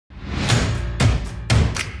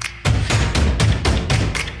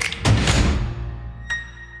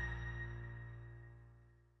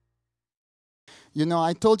you know,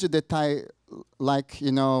 I told you that I like,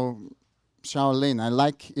 you know, Shaolin. I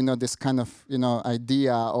like, you know, this kind of, you know,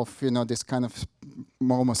 idea of, you know, this kind of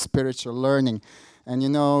more spiritual learning. And, you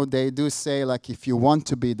know, they do say, like, if you want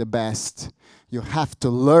to be the best, you have to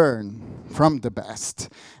learn from the best.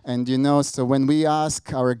 And, you know, so when we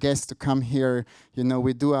ask our guests to come here, you know,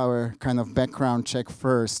 we do our kind of background check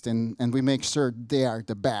first, and we make sure they are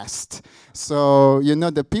the best. So, you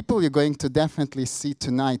know, the people you're going to definitely see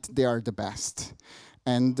tonight, they are the best.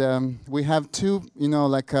 And we have two, you know,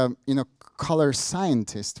 like, you know, color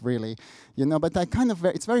scientist, really, you know, but I kind of,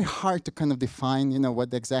 it's very hard to kind of define, you know,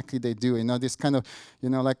 what exactly they do, you know, this kind of, you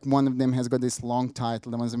know, like one of them has got this long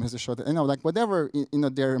title, one of them has a short, you know, like whatever, you know,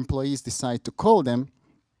 their employees decide to call them,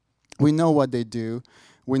 we know what they do.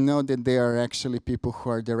 We know that they are actually people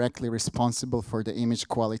who are directly responsible for the image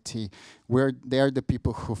quality. They are the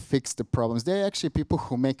people who fix the problems. They're actually people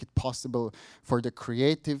who make it possible for the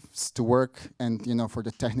creatives to work and, you know, for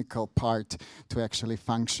the technical part to actually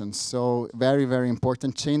function. So very, very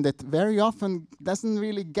important chain that very often doesn't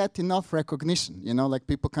really get enough recognition. You know, like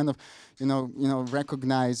people kind of, you know,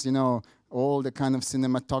 recognize, you know, all the kind of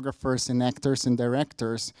cinematographers and actors and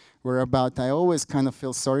directors were about. I always kind of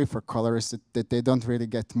feel sorry for colorists that they don't really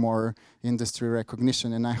get more industry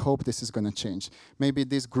recognition, and I hope this is going to change. Maybe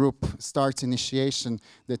this group starts initiation,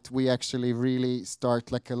 that we actually really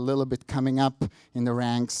start like a little bit coming up in the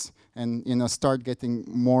ranks and, you know, start getting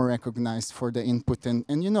more recognized for the input and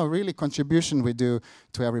you know, really contribution we do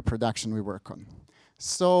to every production we work on.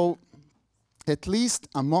 So at least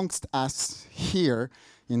amongst us here,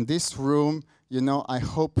 in this room, you know, I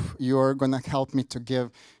hope you're going to help me to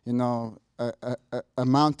give, you know, a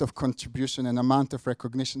amount of contribution and amount of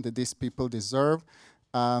recognition that these people deserve,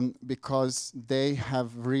 because they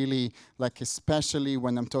have really, like, especially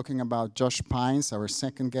when I'm talking about Josh Pines, our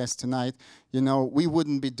second guest tonight, you know, we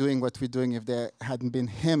wouldn't be doing what we're doing if there hadn't been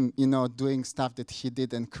him, you know, doing stuff that he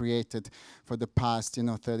did and created for the past, you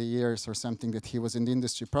know, 30 years or something that he was in the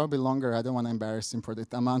industry. Probably longer. I don't want to embarrass him for the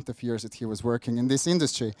amount of years that he was working in this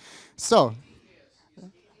industry. So,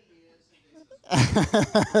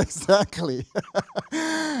 exactly.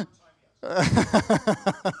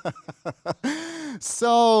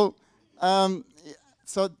 So,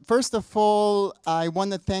 so first of all, I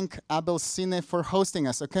want to thank Abel Cine for hosting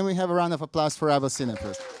us. So can we have a round of applause for Abel Cine,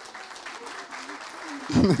 please?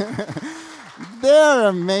 They're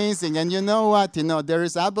amazing, and you know what? You know, there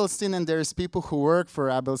is Abel Cine and there is people who work for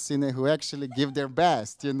Abel Cine who actually give their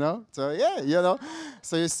best, you know? So yeah, you know.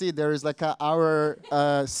 So you see, there is like our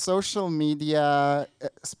social media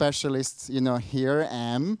specialist, you know, here,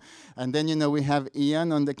 Am. And then, you know, we have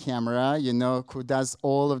Ian on the camera, you know, who does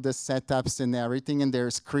all of the setups and everything. And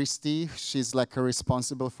there's Christy. She's like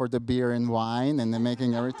responsible for the beer and wine and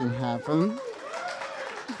making everything happen.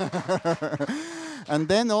 And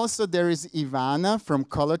then also there is Ivana from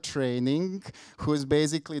Color Training, who is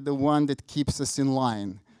basically the one that keeps us in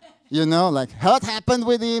line. You know, like, what happened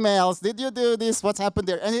with emails? Did you do this? What's happened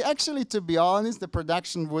there? And actually, to be honest, the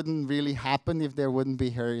production wouldn't really happen if there wouldn't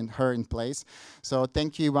be her in place. So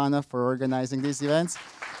thank you, Ivana, for organizing these events.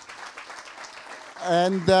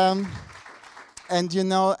 And you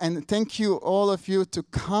know, and thank you all of you to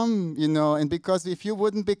come, you know, and because if you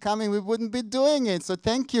wouldn't be coming, we wouldn't be doing it. So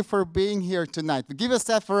thank you for being here tonight. Give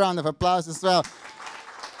yourself a round of applause as well.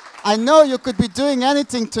 I know you could be doing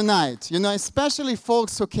anything tonight, you know, especially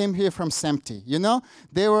folks who came here from SEMTI, you know.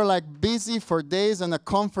 They were like busy for days on a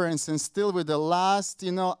conference and still with the last,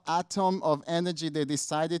 you know, atom of energy, they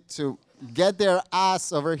decided to get their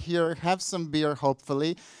ass over here, have some beer,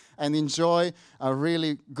 hopefully, and enjoy a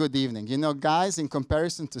really good evening. You know, guys, in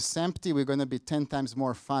comparison to SEMTI, we're going to be 10 times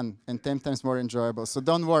more fun and 10 times more enjoyable. So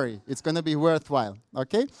don't worry. It's going to be worthwhile,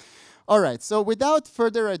 okay? All right, so without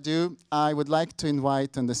further ado, I would like to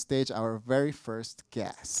invite on the stage our very first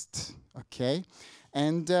guest, okay?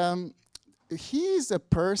 And he is a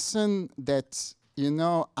person that, you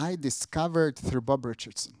know, I discovered through Bob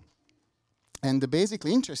Richardson. And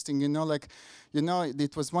basically interesting, you know, like, you know,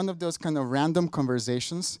 it was one of those kind of random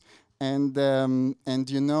conversations. And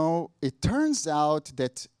you know, it turns out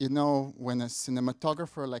that, you know, when a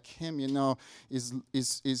cinematographer like him, you know, is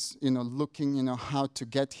you know, looking, you know, how to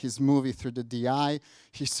get his movie through the DI,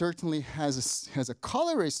 he certainly has a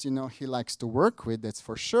colorist, you know, he likes to work with, that's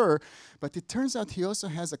for sure. But it turns out he also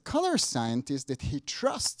has a color scientist that he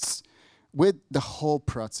trusts with the whole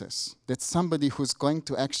process. That's somebody who's going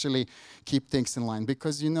to actually keep things in line.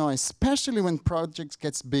 Because, you know, especially when projects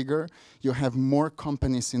gets bigger, you have more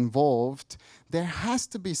companies involved, there has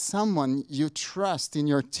to be someone you trust in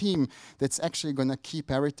your team that's actually going to keep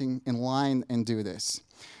everything in line and do this.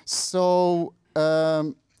 So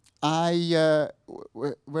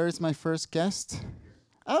where is my first guest?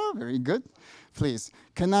 Oh, very good. Please,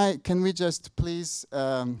 can we just please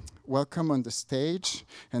welcome on the stage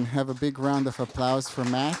and have a big round of applause for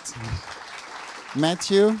Matt.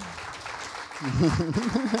 Matthew.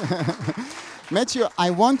 Matthew,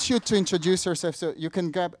 I want you to introduce yourself, so you can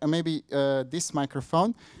grab maybe this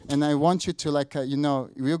microphone, and I want you to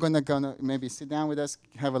we're gonna maybe sit down with us,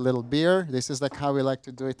 have a little beer. This is like how we like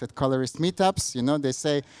to do it at Colorist Meetups. You know, they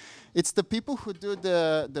say, it's the people who do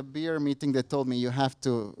the beer meeting that told me you have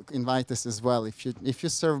to invite us as well. If you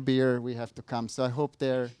serve beer, we have to come. So I hope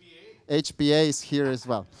HBA is here as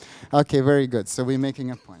well. Okay, very good. So we're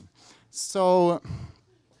making a point. So.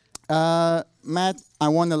 Matt, I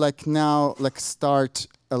want to now start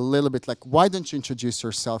a little bit why don't you introduce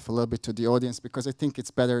yourself a little bit to the audience, because I think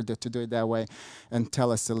it's better to do it that way, and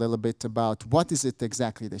tell us a little bit about what is it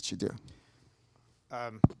exactly that you do.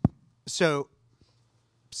 So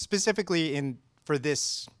specifically for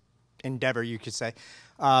this endeavor, you could say,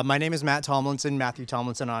 my name is Matthew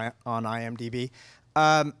Tomlinson on IMDb.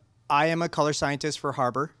 I am a color scientist for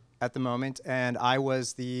Harbor at the moment, and I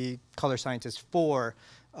was the color scientist for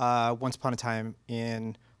Once Upon a Time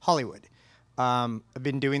in Hollywood. I've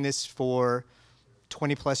been doing this for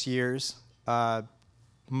 20 plus years,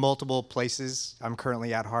 multiple places. I'm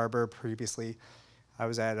currently at Harbor. Previously, I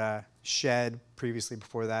was at Shed. Previously,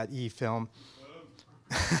 before that, E-Film.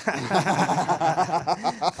 Before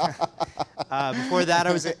that,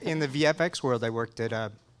 I was in the VFX world. I worked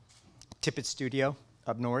at Tippett Studio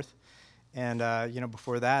up north. And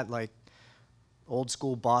before that, old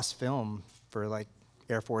school Boss Film for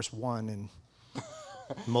Air Force One and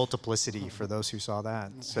Multiplicity for those who saw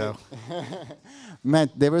that. So, Matt,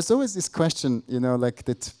 there was always this question,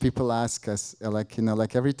 that people ask us,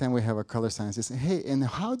 every time we have a color science, they say, hey, and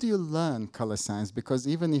how do you learn color science? Because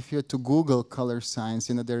even if you're to Google color science,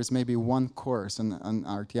 there is maybe one course on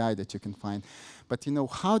RTI that you can find. But,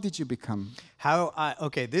 how did you become?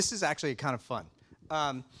 Okay, this is actually kind of fun.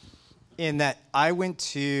 In that I went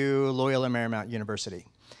to Loyola Marymount University.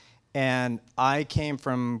 And I came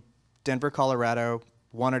from Denver, Colorado,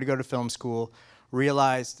 wanted to go to film school,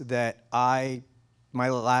 realized that my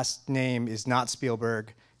last name is not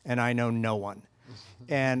Spielberg, and I know no one.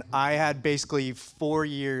 And I had basically 4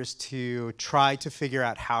 years to try to figure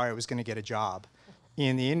out how I was going to get a job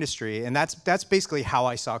in the industry. And that's basically how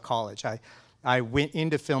I saw college. I went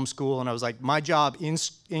into film school, and I was like, my job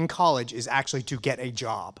in college is actually to get a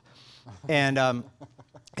job. And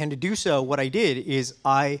to do so, what I did is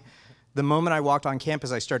the moment I walked on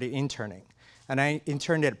campus, I started interning. And I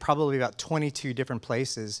interned at probably about 22 different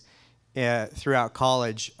places throughout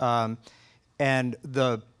college. And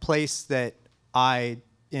the place that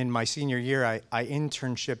in my senior year, I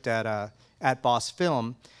internshipped at Boss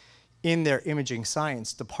Film in their imaging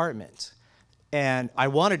science department. And I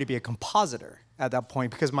wanted to be a compositor at that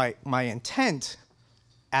point, because my intent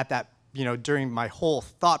at that, during my whole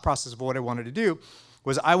thought process of what I wanted to do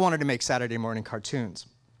was I wanted to make Saturday morning cartoons.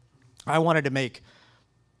 I wanted to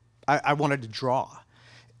draw.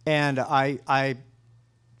 And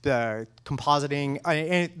the compositing,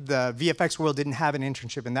 the VFX world didn't have an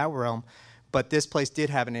internship in that realm, but this place did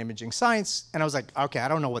have an imaging science. And I was like, okay, I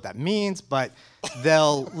don't know what that means, but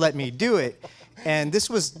they'll let me do it. And this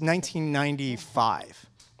was 1995.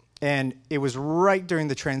 And it was right during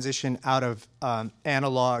the transition out of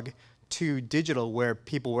analog to digital, where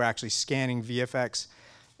people were actually scanning VFX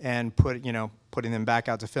and putting them back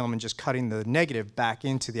out to film and just cutting the negative back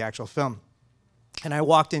into the actual film. And I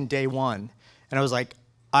walked in day one, and I was like,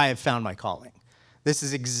 I have found my calling. This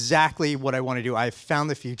is exactly what I want to do. I have found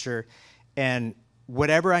the future, and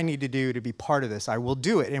whatever I need to do to be part of this, I will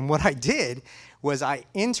do it. And what I did was I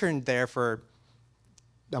interned there for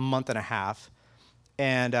a month and a half,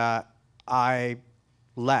 and I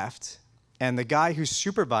left. And the guy who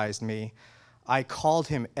supervised me, I called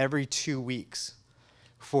him every 2 weeks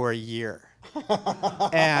for a year.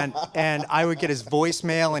 and I would get his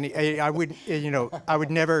voicemail, and I would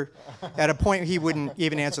never, at a point he wouldn't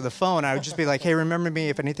even answer the phone. I would just be like, hey, remember me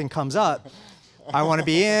if anything comes up. I want to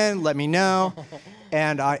be in, let me know.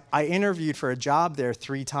 And I interviewed for a job there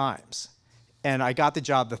 3 times. And I got the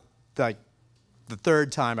job the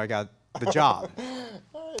third time I got the job.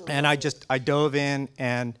 And I dove in,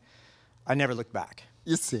 and I never looked back.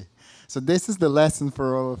 You see. So this is the lesson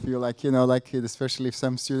for all of you, especially if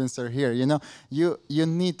some students are here. You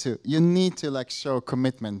need to show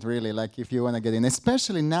commitment, really, if you want to get in.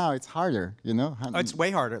 Especially now, it's harder. Oh, it's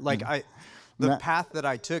way harder. the path that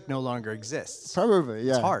I took no longer exists. Probably,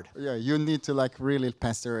 yeah. It's hard. Yeah, you need to like really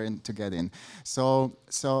pester in to get in.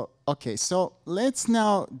 Okay, so let's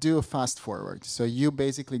now do a fast forward. So you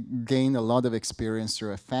basically gained a lot of experience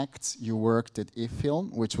through effects. You worked at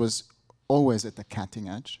eFilm, which was always at the cutting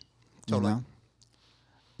edge. Totally. You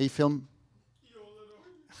know? eFilm.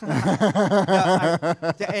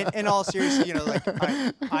 In all seriousness, you know, like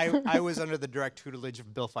I was under the direct tutelage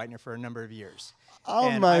of Bill Feitner for a number of years. Oh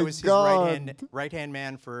and my I was his God. right-hand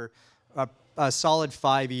man for a solid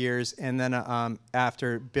 5 years, and then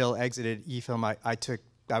after Bill exited eFilm,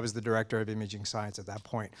 I was the director of imaging science at that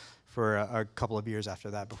point for a couple of years after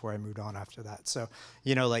that before I moved on after that. So,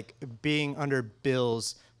 you know, like being under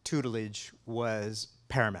Bill's tutelage was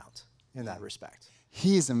paramount in that respect.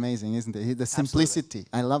 He is amazing, isn't he? The simplicity.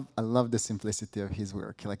 I love the simplicity of his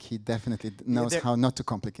work. Like he definitely knows how not to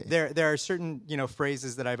complicate. There are certain, you know,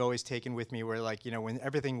 phrases that I've always taken with me where, like, you know, when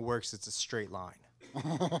everything works, it's a straight line.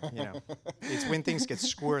 You know, it's when things get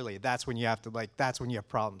squirrely, that's when you have to, like, that's when you have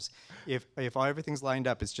problems. If everything's lined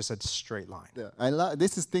up, it's just a straight line. Yeah, I love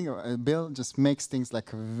this is thing. Bill just makes things like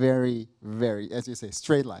very, very, as you say,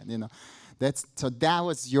 straight line. You know, so that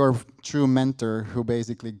was your true mentor who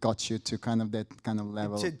basically got you to kind of that kind of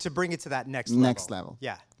level. To bring it to that next level. Next level.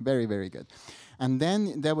 Yeah. Very, very good. And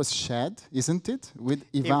then there was Shed, isn't it? With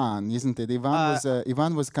Ivan, isn't it?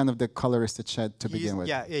 Ivan was kind of the colorist at Shed to begin with.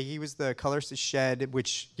 Yeah, he was the colorist at Shed,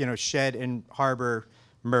 which, you know, Shed and Harbor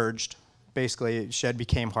merged. Basically, Shed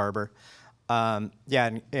became Harbor.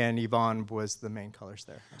 Yeah, and Ivan was the main colorist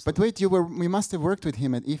there. But wait, you must have worked with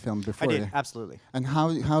him at eFilm before. I did, absolutely. And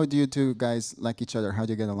how do you two guys like each other? How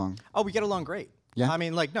do you get along? Oh, we get along great. Yeah. I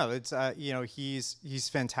mean, like, no, it's you know, he's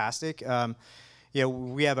fantastic. You know,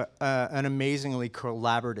 we have an amazingly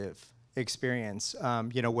collaborative experience.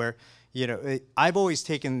 You know, where, you know, I've always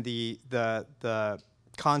taken the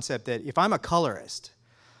concept that if I'm a colorist,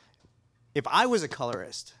 if I was a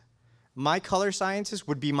colorist, my color scientist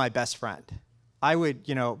would be my best friend. I would,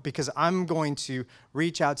 you know, because I'm going to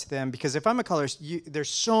reach out to them, because if I'm a colorist, there's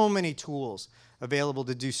so many tools available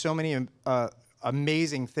to do so many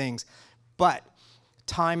amazing things, but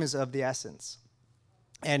time is of the essence.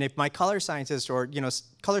 And if my color scientist, or, you know,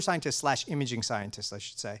 color scientist / imaging scientist, I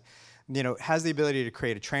should say, you know, has the ability to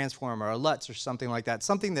create a transform or a LUTs or something like that,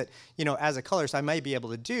 something that, you know, as a colorist I might be able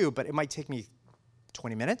to do, but it might take me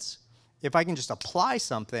 20 minutes. If I can just apply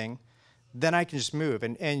something, then I can just move.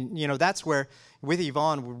 And you know, that's where, with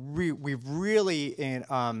Yvonne, we've really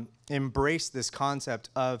embraced this concept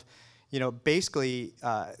of, you know, basically,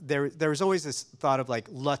 there's always this thought of, like,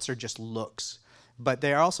 LUTs are just looks, but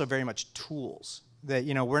they are also very much tools. That,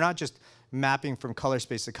 you know, we're not just mapping from color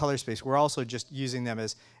space to color space, we're also just using them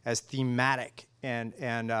as thematic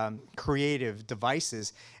and creative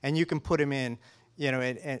devices, and you can put them in, you know,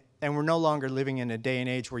 and we're no longer living in a day and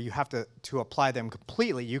age where you have to apply them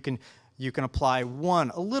completely. You can apply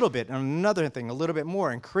one a little bit and another thing a little bit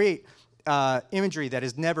more and create imagery that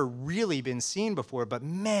has never really been seen before, but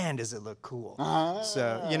man, does it look cool.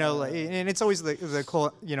 So, you know, and it's always the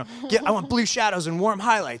cool, you know, I want blue shadows and warm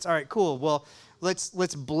highlights. All right, cool. Well, let's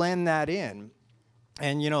blend that in.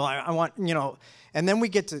 And, you know, I want, you know, and then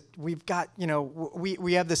we've got, you know,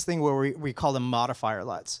 we have this thing where we call them modifier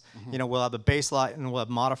LUTs. You know, we'll have a base LUT and we'll have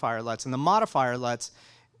modifier LUTs. And the modifier LUTs,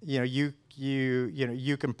 you know, you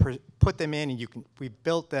can put them in,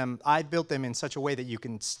 and I built them in such a way that you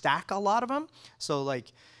can stack a lot of them. So,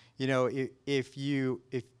 like, you know, if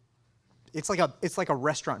it's like a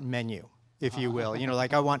restaurant menu, if you will. You know,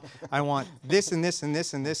 like I want this and this and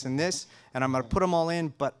this and this and this, and I'm going to put them all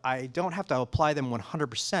in, but I don't have to apply them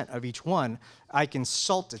 100% of each one. I can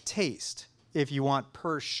salt to taste if you want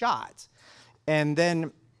per shot. And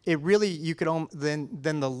then it really, you could then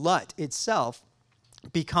the LUT itself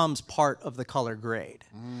becomes part of the color grade.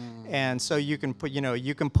 And so you can put, you know,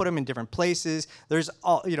 you can put them in different places. There's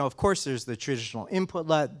all, you know, of course there's the traditional input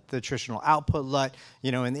LUT, the traditional output LUT,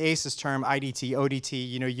 you know, in the ACES term, IDT, ODT,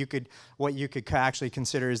 you know, what you could actually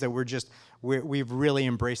consider is that we've really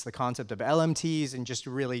embraced the concept of LMTs and just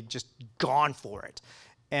really just gone for it.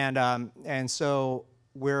 And so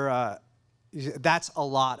that's a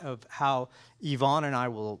lot of how Yvonne and I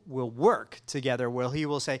will work together, where he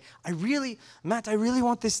will say, Matt, I really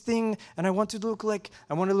want this thing, and I want to look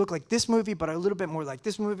like this movie, but a little bit more like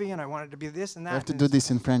this movie, and I want it to be this and that. You have to do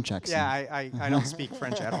this in French accent. Yeah, I don't speak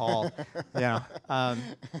French at all. Yeah.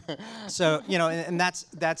 So, you know, and that's,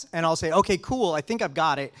 and I'll say, okay, cool, I think I've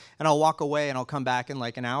got it, and I'll walk away, and I'll come back in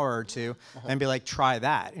like an hour or two, and be like, try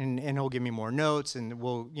that, and he'll give me more notes, and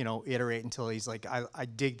we'll, you know, iterate until he's like, I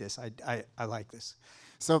dig this, I like this.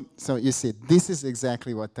 So you see, this is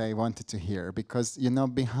exactly what I wanted to hear, because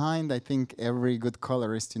behind, I think, every good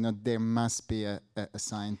colorist, there must be a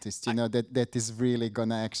scientist, that is really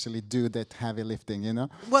gonna actually do that heavy lifting.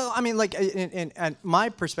 Well, I mean, like, and my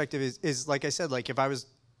perspective is like I said, like if I was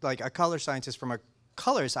like a color scientist from a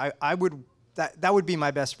colorist, I would that would be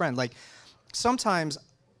my best friend. Like sometimes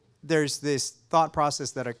there's this thought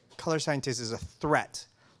process that a color scientist is a threat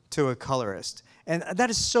to a colorist, and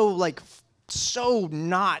that is so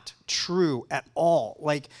not true at all.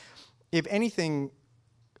 Like, if anything,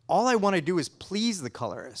 all I want to do is please the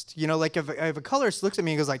colorist. Like if a colorist looks at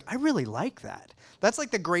me and goes like, I really like that. That's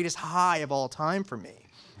like the greatest high of all time for me.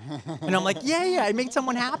 And I'm like, yeah, I made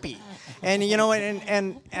someone happy. And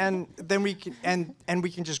and then we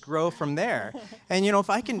can just grow from there. And if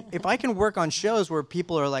I can work on shows where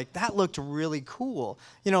people are like, that looked really cool.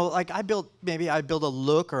 Like I build a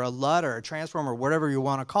look or a LUT or a transform or whatever you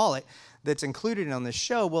want to call it that's included on the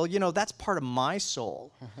show. Well, that's part of my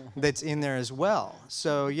soul that's in there as well.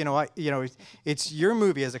 So, it's your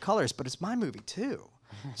movie as a colorist, but it's my movie too.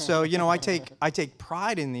 So, I take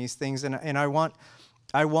pride in these things, and I want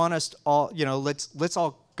us all, let's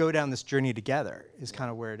all go down this journey together is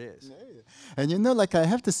kind of where it is. And like I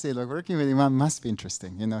have to say, like working with Ivan must be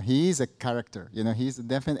interesting. He is a character. He's a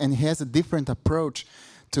definite, and he has a different approach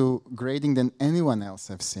to grading than anyone else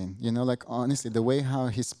I've seen. Like honestly, the way how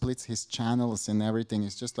he splits his channels and everything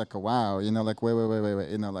is just like a wow. Like wait,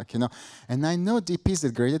 And I know DPs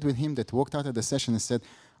that graded with him that walked out of the session and said,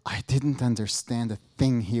 I didn't understand a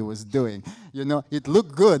thing he was doing. It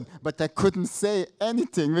looked good, but I couldn't say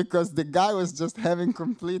anything because the guy was just having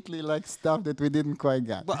completely like stuff that we didn't quite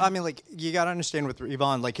get. Well, I mean, like, you got to understand with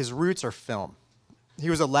Ivan, like, his roots are film. He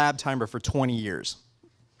was a lab timer for 20 years.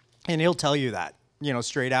 And he'll tell you that,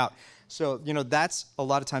 straight out. So, that's a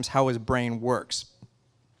lot of times how his brain works.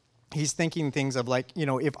 He's thinking things of like,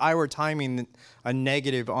 if I were timing a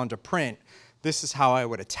negative onto print, this is how I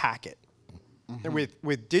would attack it. Mm-hmm.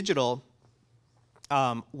 With digital,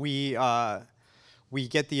 we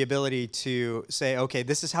get the ability to say, okay,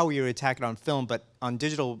 this is how we would attack it on film, but on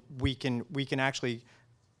digital, we can actually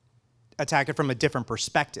attack it from a different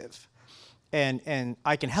perspective. And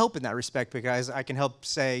I can help in that respect because I can help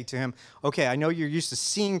say to him, okay, I know you're used to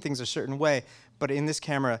seeing things a certain way, but in this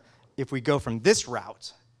camera, if we go from this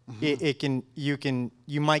route, mm-hmm.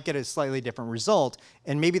 you might get a slightly different result,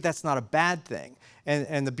 and maybe that's not a bad thing.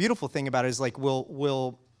 And the beautiful thing about it is like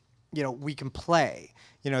we can play.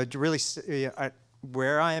 To really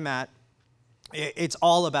where I am at, it's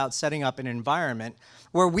all about setting up an environment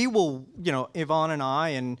where we will, Yvonne and I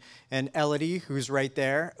and Elodie, who's right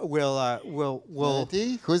there, will.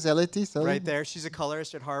 Elodie? Who's Elodie? Sorry. Right there. She's a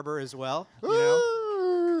colorist at Harbor as well.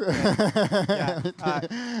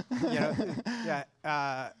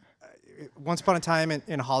 Once upon a time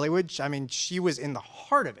in Hollywood, I mean, she was in the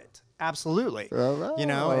heart of it. Absolutely.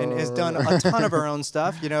 And has done a ton of her own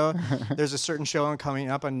stuff. There's a certain show coming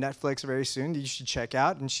up on Netflix very soon that you should check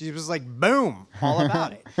out. And she was like, boom, all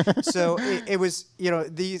about it. So it was,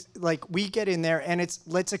 these, like, we get in there and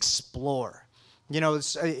let's explore.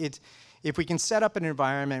 If we can set up an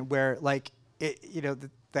environment where, like,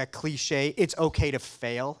 that cliche, it's okay to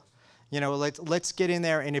fail. Let's get in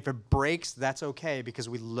there, and if it breaks, that's okay because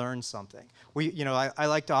we learned something. I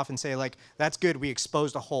like to often say, like, that's good. We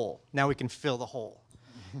exposed a hole. Now we can fill the hole,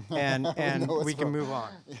 and we can move on.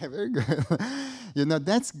 Yeah, very good.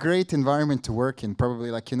 That's great environment to work in.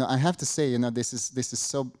 Probably, like, I have to say, this is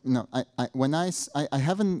so. I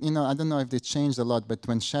haven't, I don't know if they changed a lot, but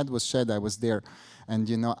when Shed was Shed, I was there. And,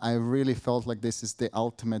 I really felt like this is the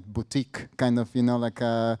ultimate boutique kind of, like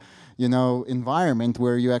a, environment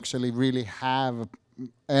where you actually really have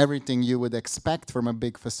everything you would expect from a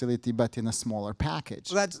big facility, but in a smaller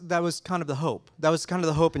package. Well, that was kind of the hope. That was kind of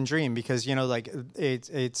the hope and dream because, like,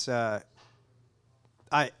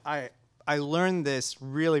 I learned this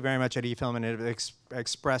really very much at eFilm, and it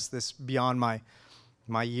expressed this beyond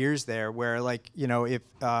my years there, where, like, if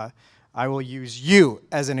I will use you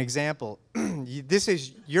as an example.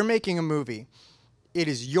 You're making a movie. It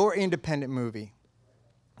is your independent movie.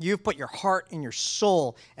 You've put your heart and your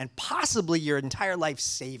soul and possibly your entire life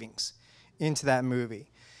savings into that movie.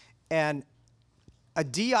 And a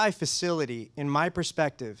DI facility, in my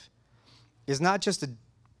perspective, is not just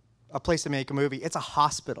a place to make a movie. It's a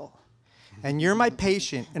hospital. And you're my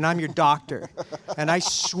patient, and I'm your doctor. And I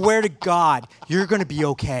swear to God, you're going to be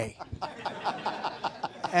okay.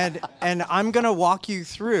 And I'm going to walk you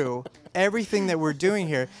through everything that we're doing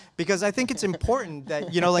here, because I think it's important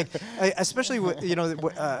that, you know, like, especially with, you know,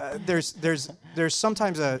 there's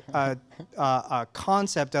sometimes a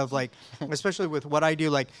concept of, like, especially with what I do,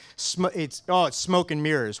 like, it's smoke and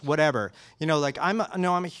mirrors, whatever. You know, like, I'm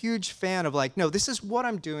a huge fan of, like, no, this is what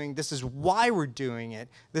I'm doing, this is why we're doing it,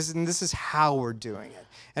 this is how we're doing it.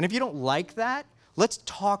 And if you don't like that, let's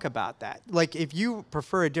talk about that. Like, if you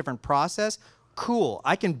prefer a different process, cool.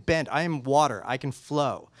 I can bend. I am water. I can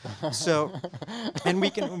flow. So, and we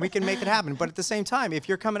can make it happen. But at the same time, if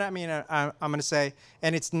you're coming at me and I'm going to say,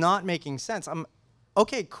 and it's not making sense,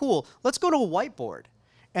 okay, cool. Let's go to a whiteboard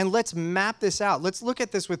and let's map this out. Let's look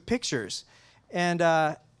at this with pictures, and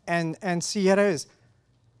see how it is.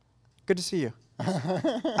 Good to see you.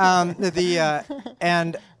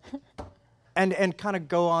 And kind of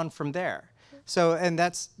go on from there. So, and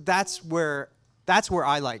that's where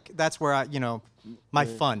I like, that's where I, you know, my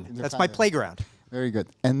fun. That's my playground. Very good.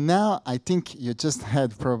 And now I think you just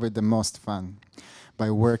had probably the most fun by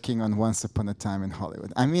working on Once Upon a Time in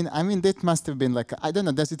Hollywood. I mean that must have been like, I don't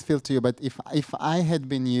know, does it feel to you, but if I had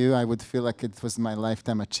been you, I would feel like it was my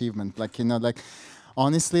lifetime achievement. Like, you know, like,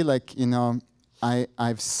 honestly, like, you know,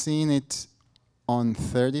 I've seen it on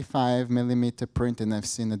 35mm print, and I've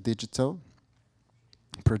seen a digital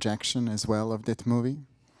projection as well of that movie.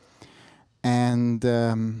 And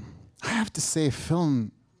I have to say,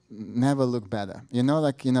 film never looked better. You know,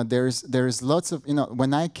 like, you know, there is lots of, you know,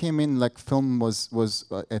 when I came in, like, film was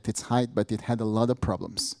at its height, but it had a lot of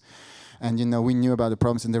problems. And, you know, we knew about the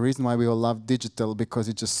problems, and the reason why we all love digital, because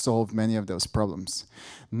it just solved many of those problems.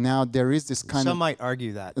 Now there is this kind of... Some might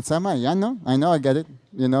argue that. Some might, yeah, I know, I get it.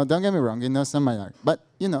 You know, don't get me wrong, you know, some might argue. But,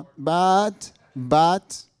 you know, but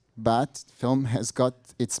film has got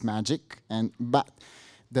its magic, and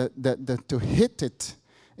to hit it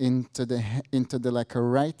into the like a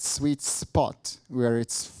right sweet spot where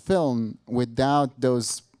it's filmed without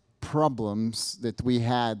those problems that we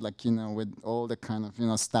had, like, you know, with all the kind of, you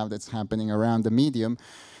know, stuff that's happening around the medium,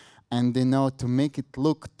 and, you know, to make it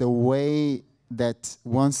look the way that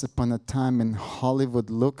Once Upon a Time in Hollywood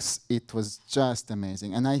looks, it was just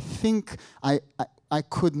amazing. And I think I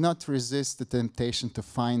could not resist the temptation to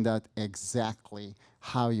find out exactly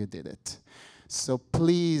how you did it. So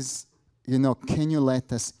please, you know, can you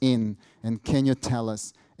let us in, and can you tell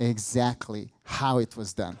us exactly how it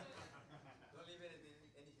was done?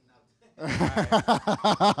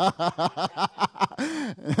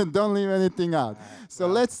 Don't leave anything out. So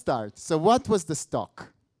let's start. So what was the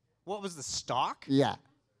stock? What was the stock? Yeah.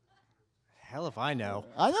 Hell if I know.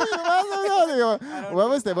 I don't know. What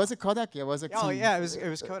was that? Was it Kodak? Yeah, was it? Oh yeah, it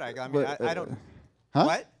was Kodak. I mean, I don't. Huh?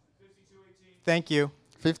 What? 5218. Thank you.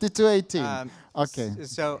 5218. Okay.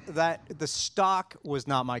 So the stock was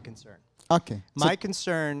not my concern. Okay. My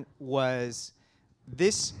concern was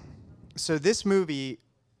this. So this movie,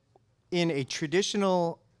 in a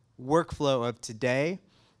traditional workflow of today,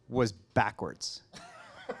 was backwards.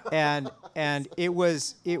 and it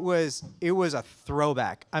was a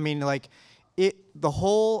throwback. I mean, like, the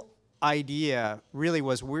whole idea really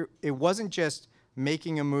was, it wasn't just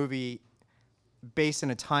making a movie based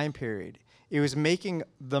in a time period. It was making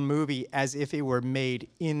the movie as if it were made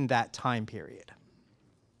in that time period.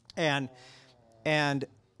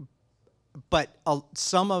 But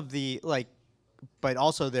some of the, like, but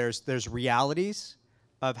also there's realities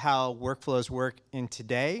of how workflows work in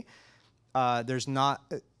today. There's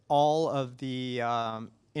not all of the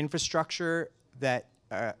infrastructure that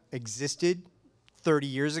existed 30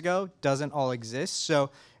 years ago doesn't all exist.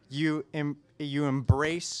 So you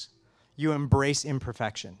embrace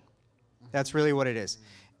imperfection. That's really what it is.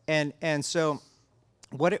 And so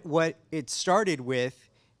what it started with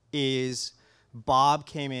is Bob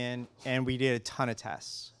came in and we did a ton of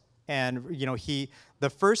tests. And, you know, the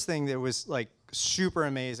first thing that was, like, super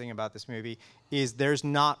amazing about this movie is there's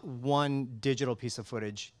not one digital piece of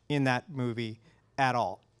footage in that movie at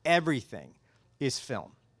all. Everything is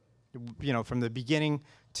film. You know, from the beginning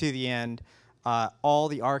to the end, all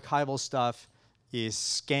the archival stuff is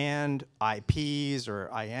scanned IPs or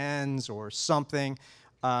INs or something,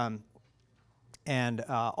 and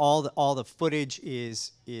all the footage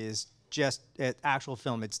is just actual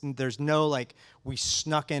film. There's no, like, we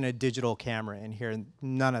snuck in a digital camera in here,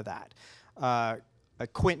 none of that.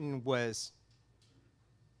 Quentin was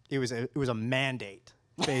a mandate,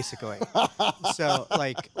 basically. So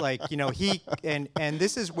like you know, and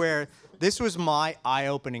this was my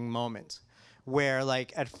eye-opening moment, where,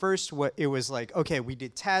 like, at first it was like, okay, we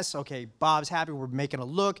did tests, okay, Bob's happy, we're making a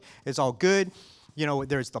look, it's all good. you know,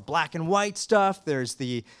 there's the black and white stuff. There's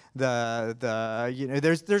the you know,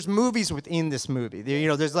 there's movies within this movie. You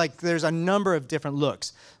know, there's a number of different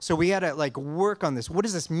looks. So we had to like work on this. What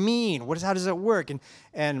does this mean? How does it work?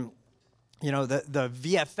 And you know, the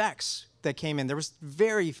VFX that came in, there was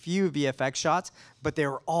very few VFX shots, but they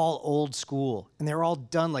were all old school, and they were all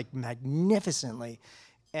done like magnificently.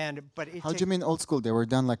 But how do you mean old school? They were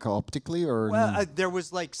done like optically, or well, there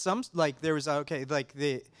was like some there was okay, like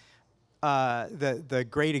the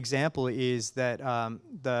great example is that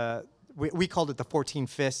we called it the 14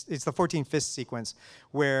 fists. It's the 14 fist sequence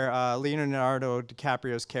where Leonardo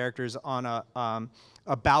DiCaprio's character is on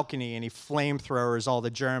a balcony and he flamethrowers all the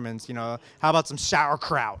Germans. You know, how about some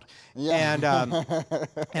sauerkraut? Yeah.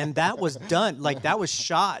 And that was done, like that was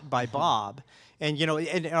shot by Bob. And you know,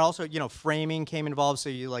 and also, you know, framing came involved, so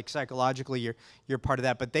you like psychologically you're part of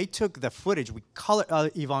that. But they took the footage,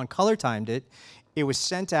 Yvonne color timed it. It was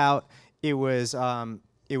sent out. It was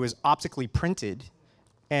optically printed,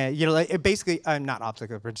 and you know, like, it basically not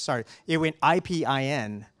optically printed. Sorry, it went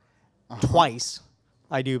IPIN twice,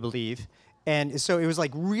 I do believe, and so it was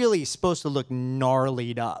like really supposed to look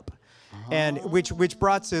gnarlied up. And which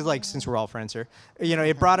brought to, like, since we're all friends here, you know,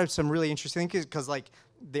 it brought up some really interesting things, because like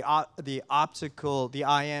the optical, the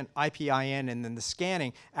IPIN, and then the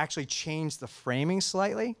scanning actually changed the framing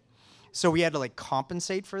slightly, so we had to like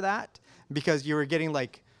compensate for that, because you were getting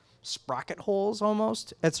like sprocket holes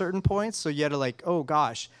almost at certain points, so you had to like, oh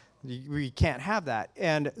gosh, we can't have that.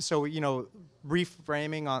 And so, you know,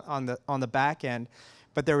 reframing on the back end.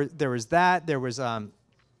 But there was that. There was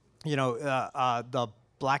you know, the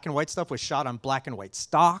black and white stuff was shot on black and white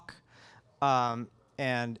stock, but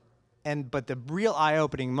the real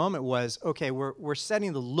eye-opening moment was, okay, we're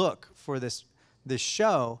setting the look for this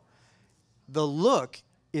show. The look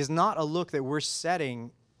is not a look that we're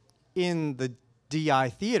setting in the DI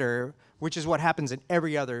theater, which is what happens in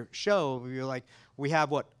every other show. We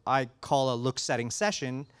have what I call a look setting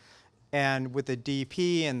session, and with the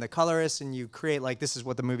DP and the colorist, and you create like, this is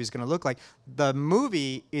what the movie's going to look like. The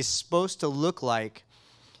movie is supposed to look like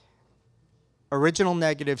original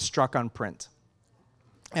negative struck on print.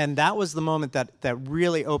 And that was the moment that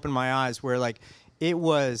really opened my eyes, where like it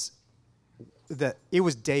was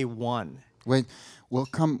day one. Wait, we'll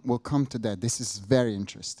come to that. This is very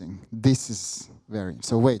interesting.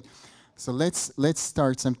 So wait. So let's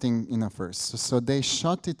start something, you know, first. So they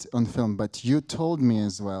shot it on film, but you told me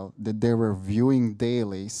as well that they were viewing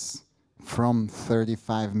dailies from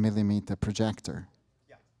 35 millimeter projector.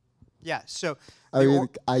 Yeah. Yeah. So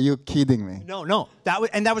are you kidding me? No.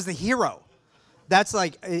 That was the hero. That's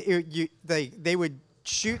like they would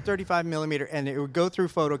shoot 35 millimeter, and it would go through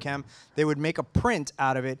photochem. They would make a print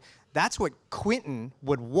out of it. That's what Quentin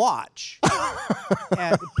would watch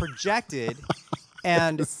and projected.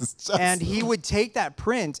 And he would take that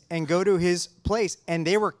print and go to his place, and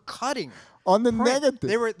they were cutting on the print.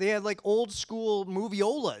 negative. They had like old school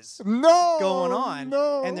moviolas going on,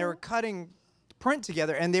 and they were cutting print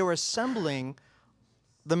together, and they were assembling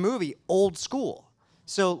the movie old school.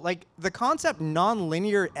 So like the concept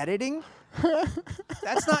non-linear editing,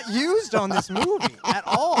 that's not used on this movie at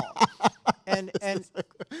all. And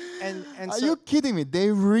are you kidding me?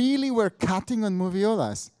 They really were cutting on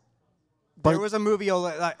moviolas. There was a movie.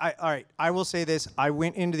 All right, I will say this. I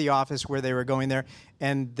went into the office where they were going there,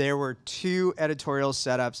 and there were two editorial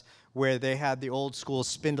setups where they had the old school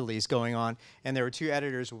spindlies going on, and there were two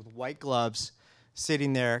editors with white gloves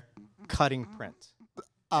sitting there cutting print.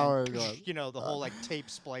 Oh my God. You know, the whole like tape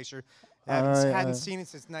splicer. Hadn't seen it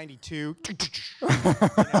since '92. You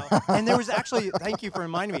know? And there was actually, thank you for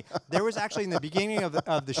reminding me, there was actually in the beginning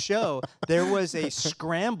of the show, there was a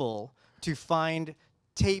scramble to find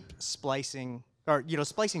tape splicing, or you know,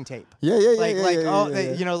 splicing tape. Yeah.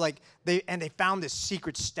 You know, like they found this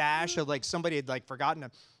secret stash of like somebody had like forgotten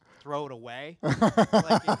to throw it away,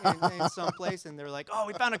 like in some place, and they're like, oh,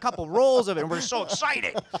 we found a couple rolls of it, and we're so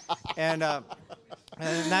excited, and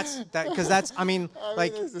that's because that's I mean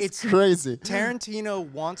like it's crazy. Tarantino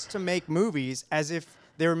wants to make movies as if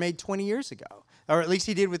they were made 20 years ago, or at least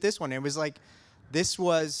he did with this one. It was like this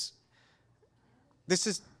is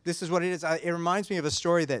what it is. It reminds me of a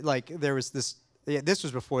story that like there was this. Yeah, this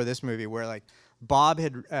was before this movie, where like Bob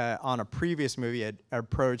had on a previous movie had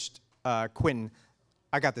approached Quentin.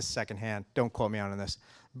 I got this secondhand. Don't quote me on this,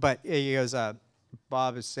 but he goes.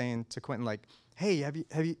 Bob is saying to Quentin like, "Hey,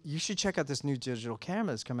 you should check out this new digital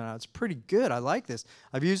camera that's coming out. It's pretty good. I like this.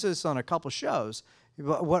 I've used this on a couple shows.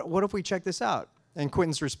 What if we check this out?" And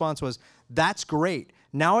Quentin's response was, "That's great.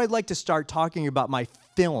 Now I'd like to start talking about my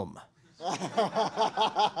film."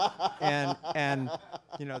 and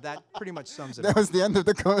you know, that pretty much sums it That up. was the end of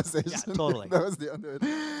the conversation. Yeah, totally. That was the end of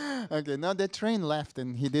it. Okay, now the train left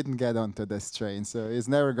and he didn't get onto this train, so he's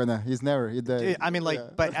never gonna. I mean,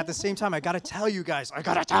 like, but at the same time, I gotta tell you guys,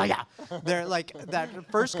 they're like that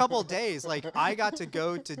first couple of days, like I got to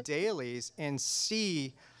go to dailies and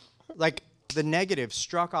see, like, the negative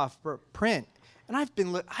struck off print, and I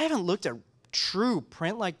haven't looked at true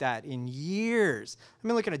print like that in years. I've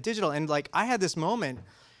been looking at digital, and like I had this moment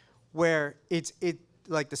where it's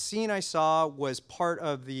like the scene I saw was part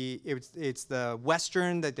of it's the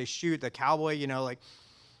Western that they shoot, the cowboy, you know, like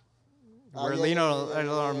where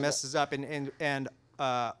Leonardo messes up, and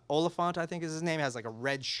Oliphant, I think is his name, has like a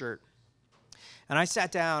red shirt. And I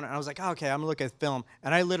sat down and I was like, oh, okay, I'm gonna look at film,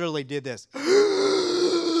 and I literally did this.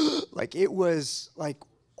 Like it was like,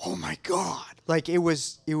 oh my God. Like it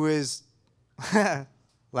was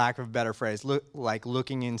lack of a better phrase, like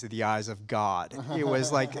looking into the eyes of God. It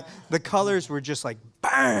was like the colors were just like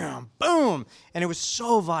bam, boom, and it was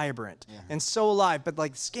so vibrant and so alive. But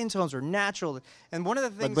like skin tones were natural. And one of the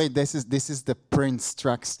things. But wait, this is the print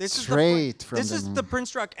struck straight from. This is the print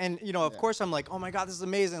struck, and you know, of course, I'm like, oh my God, this is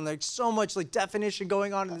amazing. Like so much like definition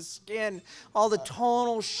going on in the skin, all the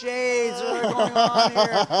tonal shades are going on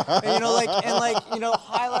here, and, you know, like you know,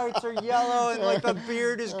 highlights are yellow, and like the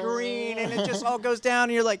beard is green, and it just all goes down.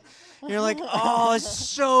 And you're like, oh, it's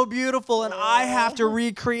so beautiful, and I have to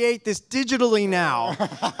recreate this digitally now,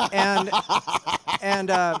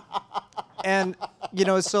 and you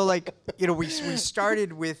know, so like, you know, we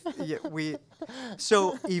started with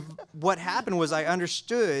what happened was I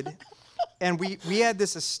understood, and we had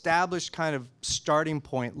this established kind of starting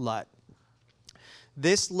point LUT.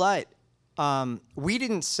 This LUT, we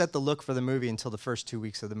didn't set the look for the movie until the first 2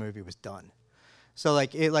 weeks of the movie was done. So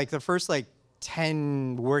like the first like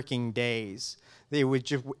 10 working days, they would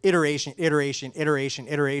just iteration,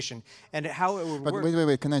 and how it would work. But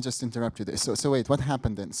wait, can I just interrupt you there? So wait, what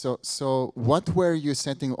happened then? So what were you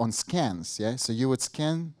setting on scans? Yeah, so you would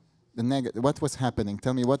scan the negative. What was happening?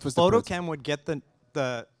 Tell me, what was the Photochem would get the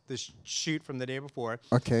shoot from the day before.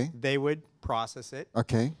 Okay. They would process it.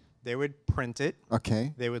 Okay. They would print it.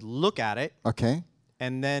 Okay. They would look at it. Okay.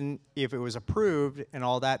 And then if it was approved and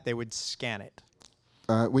all that, they would scan it.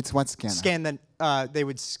 With what scanner? They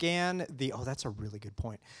would scan the. Oh, that's a really good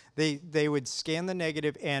point. They would scan the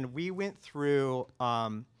negative, and we went through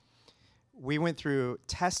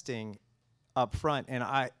testing up front, and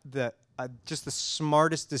just the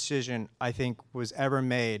smartest decision I think was ever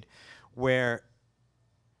made, where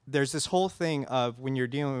there's this whole thing of when you're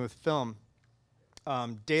dealing with film,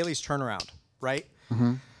 dailies turnaround, right?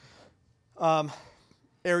 Mm-hmm.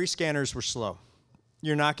 ARRI scanners were slow.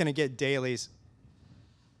 You're not going to get dailies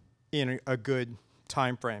in a good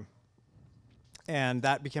time frame, and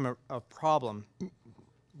that became a problem.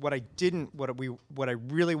 What I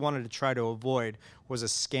really wanted to try to avoid was a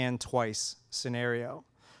scan twice scenario,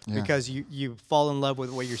 because you fall in love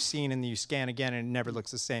with what you're seeing and then you scan again and it never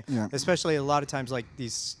looks the same. Yeah. Especially a lot of times, like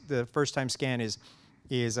the first time scan is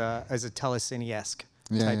a telecine-esque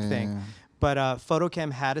type thing. Yeah. But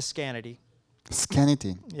Photochem had a Scanity.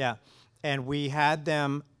 Scanity. Yeah, and we had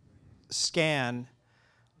them scan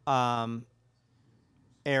ARRI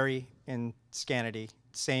and Scanity,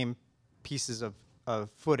 same pieces of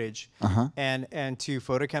footage. And to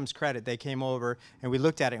Photochem's credit, they came over and we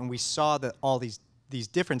looked at it and we saw that all these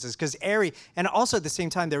differences, because ARRI, and also at the same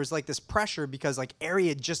time there was like this pressure because like ARRI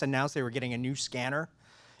had just announced they were getting a new scanner,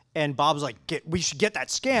 and Bob was like, we should get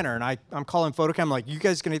that scanner, and I'm calling Photochem like, you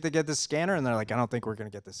guys gonna get this scanner? And they're like, I don't think we're gonna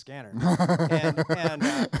get this scanner.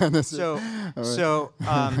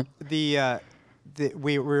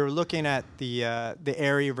 We were looking at the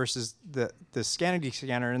ARRI versus the Scanity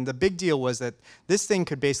scanner, and the big deal was that this thing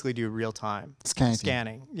could basically do real-time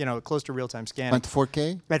scanning, you know, close to real-time scanning. At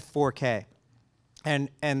 4K? At 4K. And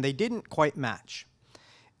they didn't quite match,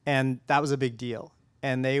 and that was a big deal.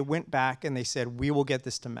 And they went back and they said, we will get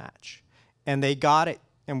this to match. And they got it,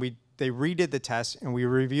 and they redid the test, and we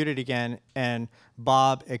reviewed it again, and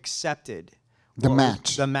Bob accepted the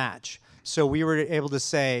match. So we were able to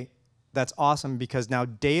say, that's awesome, because now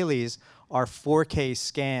dailies are 4K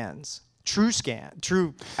scans, true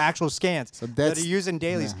actual scans that are used in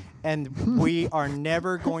dailies, and we are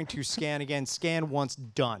never going to scan again. Scan once,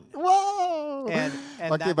 done. Whoa! and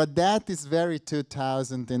Okay, but that is very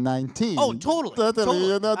 2019. Oh, totally. Totally.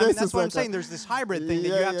 You know, I mean, this that's is what I'm like saying. There's this hybrid thing that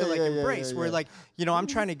you have to like embrace. Where yeah. like, you know, I'm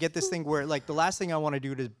trying to get this thing where like the last thing I want to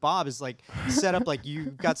do to Bob is like set up like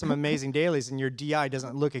you've got some amazing dailies and your DI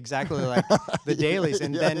doesn't look exactly like the dailies,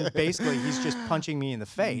 and then basically he's just punching me in the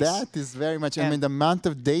face. That is very much. I mean, the amount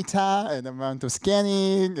of data and the amount of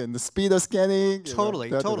scanning and the speed of scanning. Totally,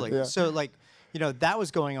 you know, totally. Yeah. So like, you know, that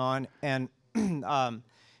was going on, and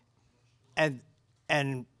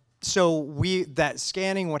and so that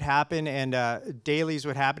scanning would happen, and dailies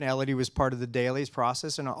would happen. Elodie was part of the dailies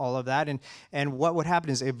process and all of that. And what would happen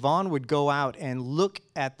is Yvonne would go out and look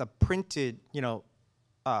at the printed, you know,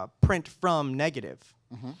 print from negative.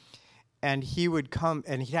 Mm-hmm. And he would come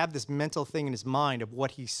and he'd have this mental thing in his mind of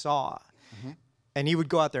what he saw. Mm-hmm. And he would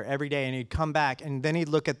go out there every day and he'd come back and then he'd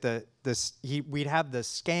look at we'd have the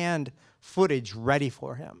scanned footage ready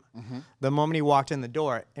for him. Mm-hmm. The moment he walked in the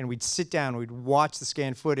door, and we'd sit down, we'd watch the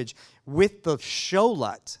scanned footage with the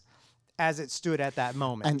showlut as it stood at that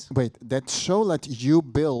moment. And wait, that showlut you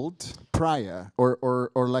built prior,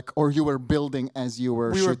 or you were building as you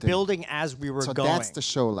were shooting? We were building as we were going. So that's the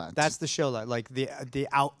showlut. That's the showlut, like the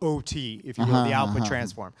OT, if you will, the output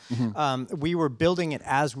transform. Mm-hmm. We were building it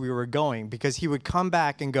as we were going because he would come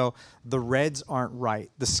back and go, the reds aren't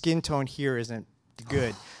right. The skin tone here isn't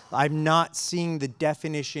good. I'm not seeing the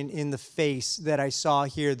definition in the face that I saw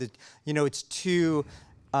here. That, you know, it's too,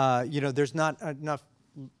 you know, there's not enough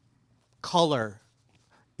color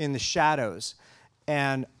in the shadows.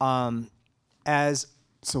 And as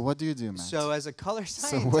so what do you do, man? So as a color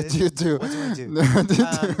scientist, so what do you do? What do I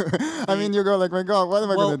do? I mean, you go like, my God, what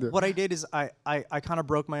am I going to do? What I did is I kind of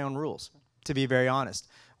broke my own rules, to be very honest.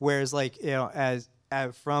 Whereas, like, you know, as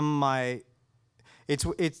from my,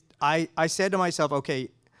 I said to myself, okay,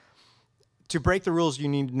 to break the rules, you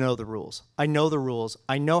need to know the rules. I know the rules.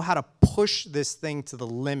 I know how to push this thing to the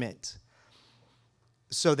limit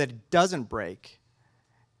so that it doesn't break,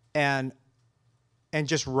 and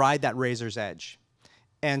just ride that razor's edge.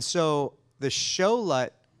 And so the showlut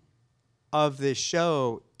of this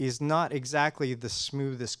show is not exactly the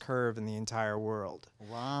smoothest curve in the entire world.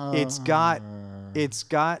 Wow. It's got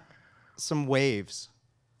some waves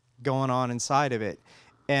going on inside of it.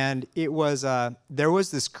 And it was there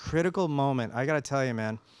was this critical moment. I got to tell you,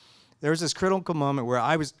 man, there was this critical moment where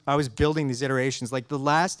I was building these iterations. Like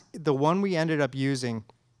the one we ended up using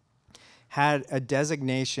had a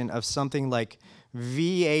designation of something like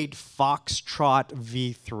V8 Foxtrot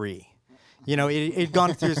V3. You know, it'd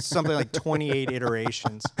gone through something like 28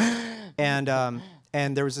 iterations. And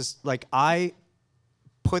there was this, like, I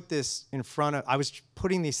was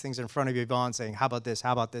putting these things in front of Yvonne saying, how about this?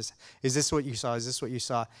 How about this? Is this what you saw? Is this what you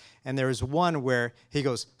saw? And there was one where he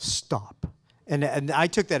goes, stop. And I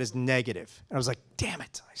took that as negative. And I was like, damn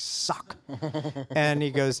it, I suck. And he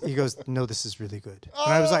goes, no, this is really good.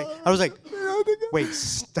 And I was like, wait,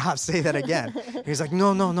 stop, say that again. He's like,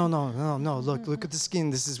 no, look at the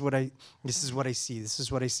skin. This is what I see. This is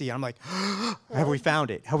what I see. And I'm like, have we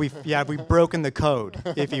found it? Have we broken the code,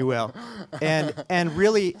 if you will? And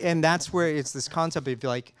really, and that's where it's this concept of,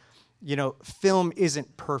 like, you know, film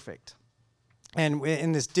isn't perfect. And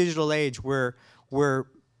in this digital age where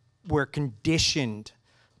we're conditioned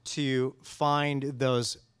to find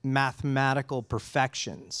those mathematical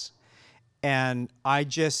perfections. And I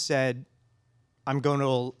just said, I'm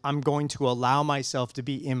going to allow myself to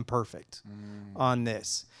be imperfect on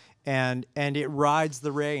this. And it rides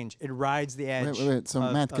the range. It rides the edge. Wait. So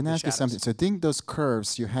Matt, can I ask you something? So I think those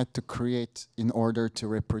curves you had to create in order to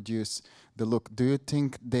reproduce the look, do you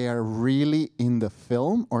think they are really in the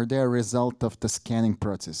film or they're a result of the scanning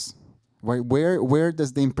process? Where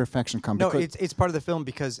does the imperfection come? No, it's part of the film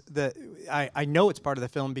because I know it's part of the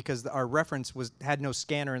film because our reference had no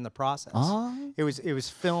scanner in the process. Ah. It was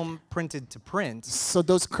film printed to print. So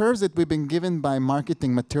those curves that we've been given by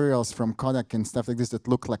marketing materials from Kodak and stuff like this that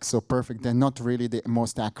look like so perfect, they're not really the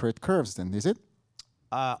most accurate curves then, is it?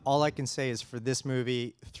 All I can say is for this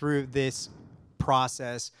movie, through this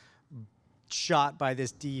process, shot by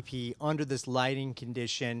this DP under this lighting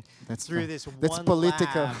condion through this that's one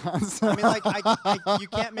political. lab. I mean, like, you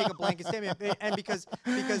can't make a blanket statement, and because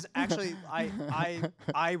actually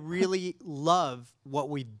I really love what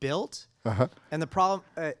we built, and the problem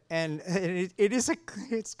and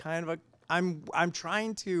it's kind of I'm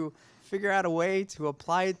trying to figure out a way to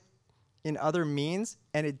apply it in other means,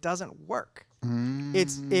 and it doesn't work.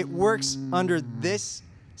 It works under this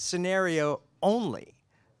scenario only.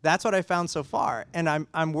 That's what I found so far, and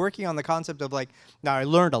I'm working on the concept of, like, now I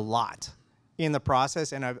learned a lot in the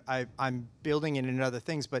process, and I'm building it in other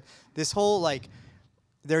things. But this whole, like,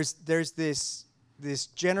 there's this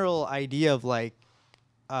general idea of like,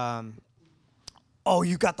 oh,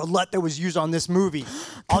 you got the LUT that was used on this movie.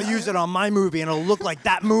 I'll use it on my movie, and it'll look like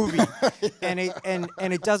that movie. and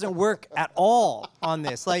it doesn't work at all on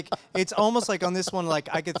this. Like, it's almost like on this one, like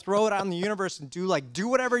I could throw it out in the universe and do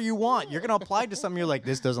whatever you want. You're gonna apply to something. You're like,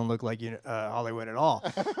 this doesn't look like Hollywood at all.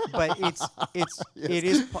 But it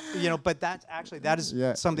is But that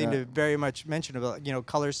is something to very much mention about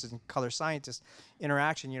colorists and color scientists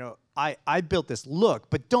interaction. I built this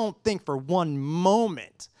look, but don't think for one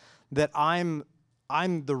moment that I'm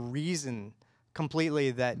the reason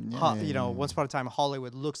completely that Once Upon a Time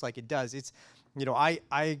Hollywood looks like it does. It's I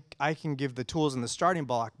can give the tools in the starting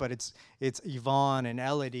block, but it's Yvonne and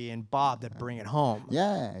Elodie and Bob that bring it home.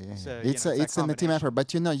 So, it's in the team effort,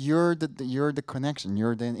 but you're the connection,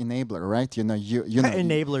 you're the enabler, right?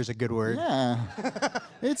 Enabler is a good word. Yeah,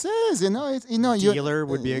 it is. Dealer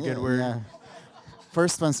would be a good word. Yeah.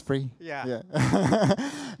 First one's free. Yeah.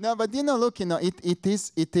 No, but look, it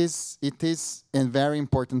is a very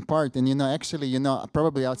important part, and actually,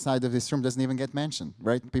 probably outside of this room doesn't even get mentioned,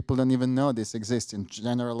 right? People don't even know this exists. In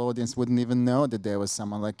general audience wouldn't even know that there was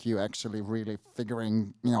someone like you actually really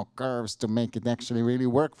figuring, curves to make it actually really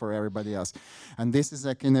work for everybody else. And this is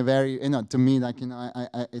like in a very, to me, like,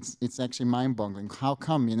 it's actually mind-boggling. How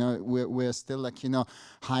come, we're still like,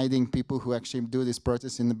 hiding people who actually do this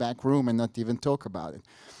process in the back room and not even talk about it.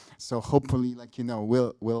 So hopefully, like,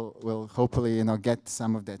 we'll hopefully, get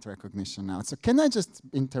some of that recognition now. So can I just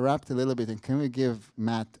interrupt a little bit, and can we give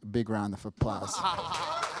Matt a big round of applause?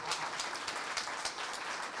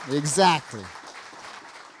 Exactly.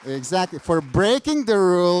 For breaking the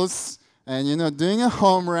rules and, doing a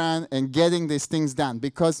home run and getting these things done.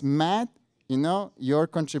 Because Matt, your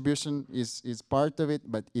contribution is part of it,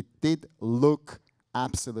 but it did look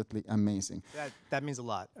absolutely amazing. That means a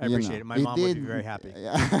lot. I appreciate it. My mom would be very happy.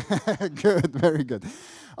 Yeah. Good, very good.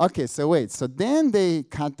 Okay, so wait. So then they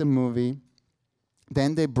cut the movie.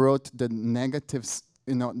 Then they brought the negatives.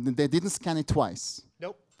 They didn't scan it twice.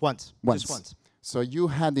 Nope. Once. Just once. So you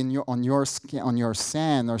had on your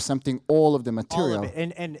SAN or something all of the material. All of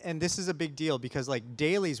it. And this is a big deal because like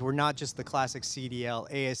dailies were not just the classic CDL,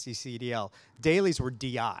 ASC CDL. Dailies were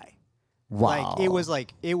DI. Wow.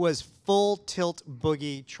 It was full tilt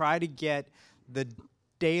boogie. Try to get the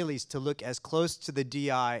dailies to look as close to the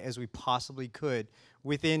DI as we possibly could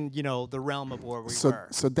within, the realm of where we were.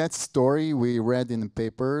 So that story we read in the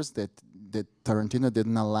papers that Tarantino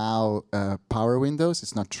didn't allow power windows,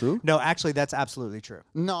 it's not true? No, actually, that's absolutely true.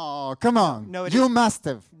 No, come on. No, you must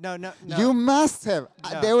have. No. You must have.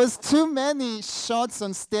 No. There was too many shots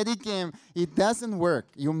on Steadicam. It doesn't work.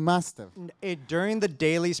 You must have. During the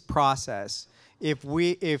dailies process,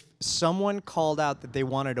 if someone called out that they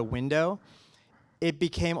wanted a window, it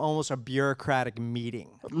became almost a bureaucratic meeting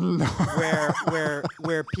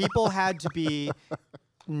where people had to be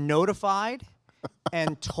notified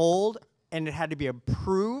and told, and it had to be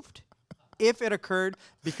approved if it occurred,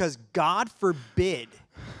 because God forbid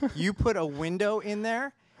you put a window in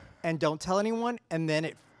there and don't tell anyone, and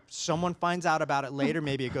then someone finds out about it later,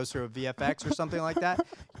 maybe it goes through a VFX or something like that,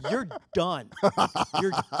 you're done.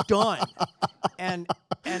 You're done. And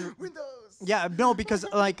Windows. Yeah, no, because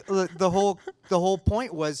like the whole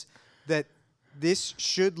point was that this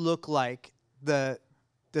should look like the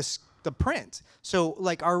print. So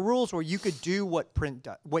like our rules were you could do what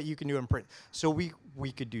you can do in print. So we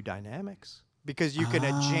could do dynamics because you can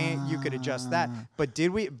adjust that. But did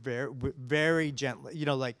we very gently,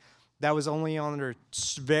 like that was only under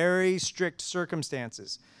very strict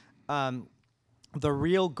circumstances. The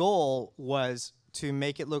real goal was to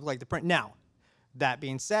make it look like the print. Now, that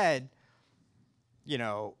being said,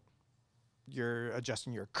 you're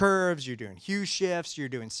adjusting your curves, you're doing hue shifts, you're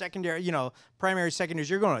doing secondary, primary, secondaries,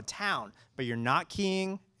 you're going to town, but you're not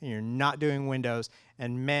keying and you're not doing windows.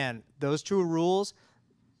 And man, those two rules,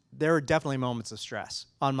 there were definitely moments of stress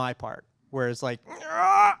on my part where it's like,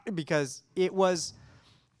 because it was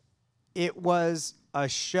a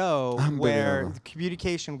show where the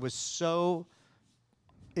communication was so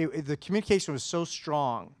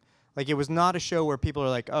strong. Like, it was not a show where people are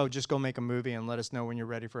like, oh, just go make a movie and let us know when you're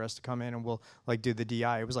ready for us to come in and we'll, like, do the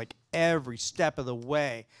DI. It was like every step of the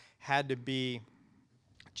way had to be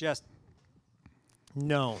just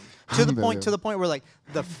known. To the point where, like,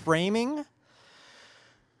 the framing,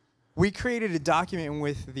 we created a document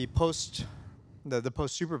with the post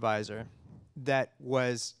supervisor that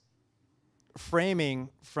was framing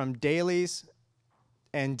from dailies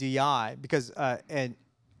and DI, because and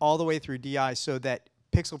all the way through DI, so that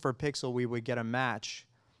pixel for pixel we would get a match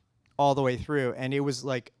all the way through, and it was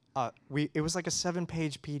like it was like a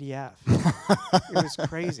 7-page PDF. It was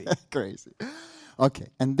crazy. Crazy. Okay,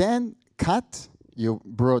 and then cut. You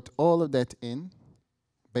brought all of that in.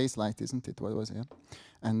 Base light, isn't it? What was it?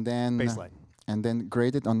 And then Baseline. And then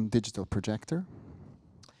graded on digital projector.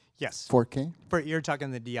 Yes. 4K. You're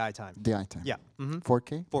talking the DI time. DI time. Yeah.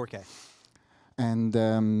 4K. 4K.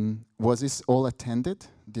 And was this all attended,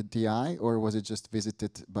 the DI, or was it just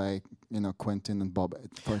visited by Quentin and Bob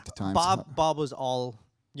at the time? Bob was all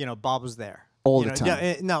Bob was there all the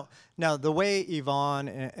time. No, the way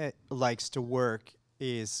Yvonne likes to work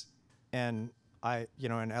is, and I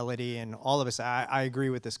and Elodie and all of us, I agree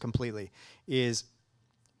with this completely. Is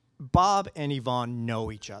Bob and Yvonne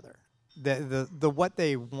know each other. The what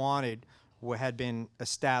they wanted had been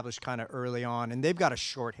established kind of early on, and they've got a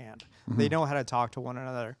shorthand. They know how to talk to one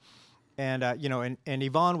another, and and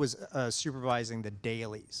Yvonne was supervising the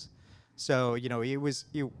dailies, so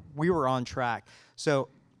we were on track. So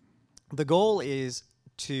the goal is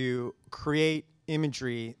to create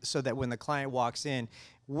imagery so that when the client walks in,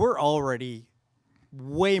 we're already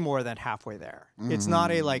way more than halfway there. It's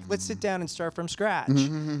not a like, let's sit down and start from scratch.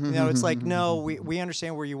 It's like, no, we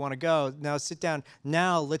understand where you want to go. Now sit down.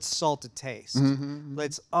 Now let's salt to taste.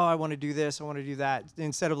 I want to do this. I want to do that.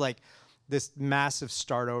 Instead of like this massive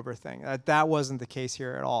start over thing. That wasn't the case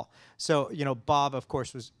here at all. So, Bob, of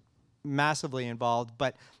course, was massively involved,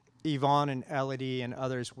 but Yvonne and Elodie and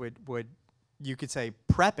others would you could say,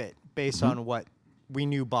 prep it based on what we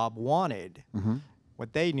knew Bob wanted,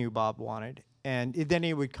 what they knew Bob wanted. And then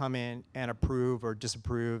he would come in and approve or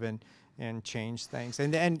disapprove and change things.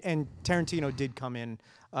 And Tarantino did come in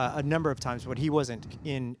a number of times, but he wasn't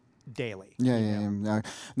in daily. Yeah.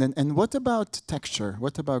 Then and what about texture?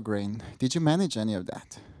 What about grain? Did you manage any of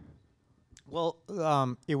that? Well,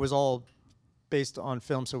 it was all based on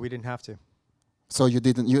film, so we didn't have to. So you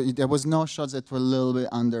didn't. There was no shots that were a little bit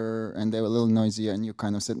under, and they were a little noisier, and you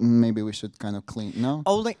kind of said maybe we should kind of clean. No.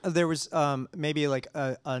 Only there was maybe like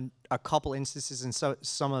a couple instances in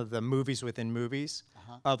some of the movies within movies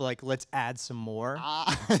of like let's add some more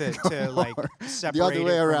to like separate it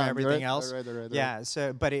from everything else. Right. Yeah.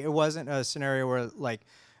 So, but it wasn't a scenario where like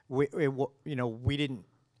we didn't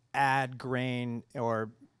add grain,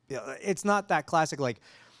 or it's not that classic like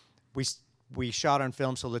we shot on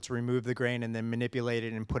film, so let's remove the grain and then manipulate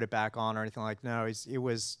it and put it back on or anything like. No, it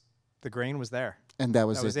was the grain was there. And that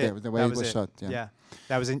was it. The way it was shot. Yeah.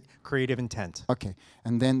 That was in creative intent. Okay.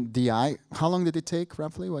 And then DI, how long did it take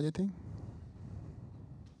roughly? What do you think?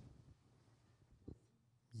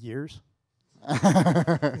 Years.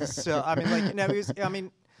 So I mean, like, it was. I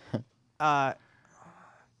mean,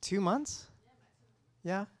 2 months.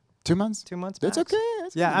 Yeah. 2 months. 2 months. That's max. okay.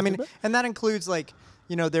 That's yeah. okay. I mean, and that includes like.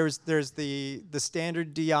 There's the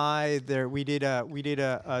standard DI. There we did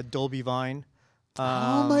a Dolby Vine.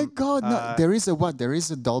 Oh my God! No, there is a what? There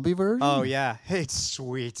is a Dolby version. Oh yeah, it's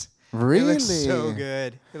sweet. Really? It looks so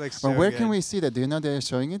good. It looks so good. Where good. can we see that? Do you know they're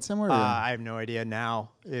showing it somewhere? I have no idea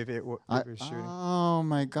now if it was shooting. Oh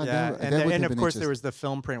my God! Yeah, that and of course there was the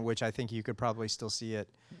film print, which I think you could probably still see it.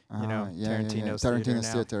 Tarantino's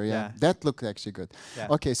theater. Yeah, that looked actually good. Yeah.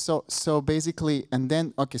 Okay, so basically, and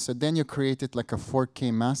then you created like a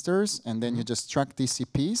 4K masters, and then you just struck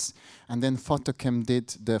DCPs, and then Photocam did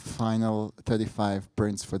the final 35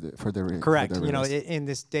 prints for the correct. For the In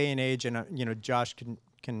this day and age, and Josh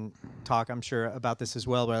can talk, I'm sure, about this as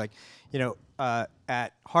well. But like,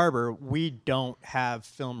 at Harbor, we don't have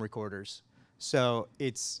film recorders, so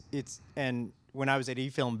it's and when I was at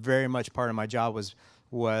eFilm, very much part of my job was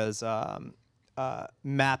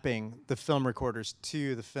mapping the film recorders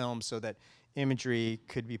to the film so that imagery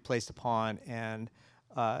could be placed upon and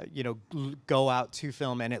go out to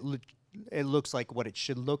film, and it looks like what it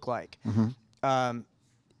should look like.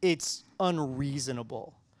 It's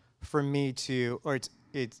unreasonable for me to, or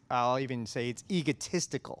I'll even say it's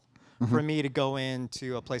egotistical for me to go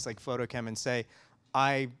into a place like Photocam and say,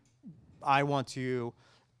 I want to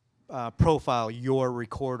profile your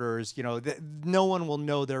recorders. No one will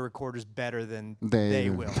know their recorders better than they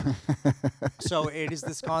will. So it is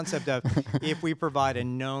this concept of if we provide a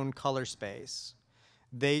known color space,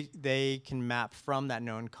 they can map from that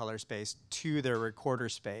known color space to their recorder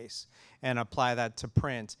space and apply that to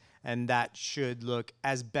print, and that should look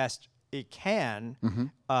as best it can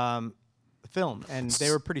film, and they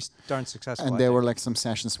were pretty darn successful. And there were like some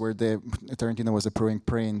sessions where Tarantino was approving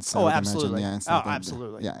prints. Oh, absolutely.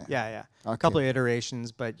 Absolutely. Yeah. Okay. A couple of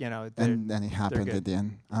iterations, but and then it happened at the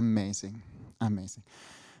end. Amazing.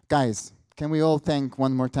 Guys, can we all thank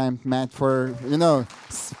one more time Matt for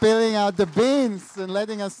spilling out the beans and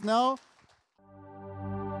letting us know?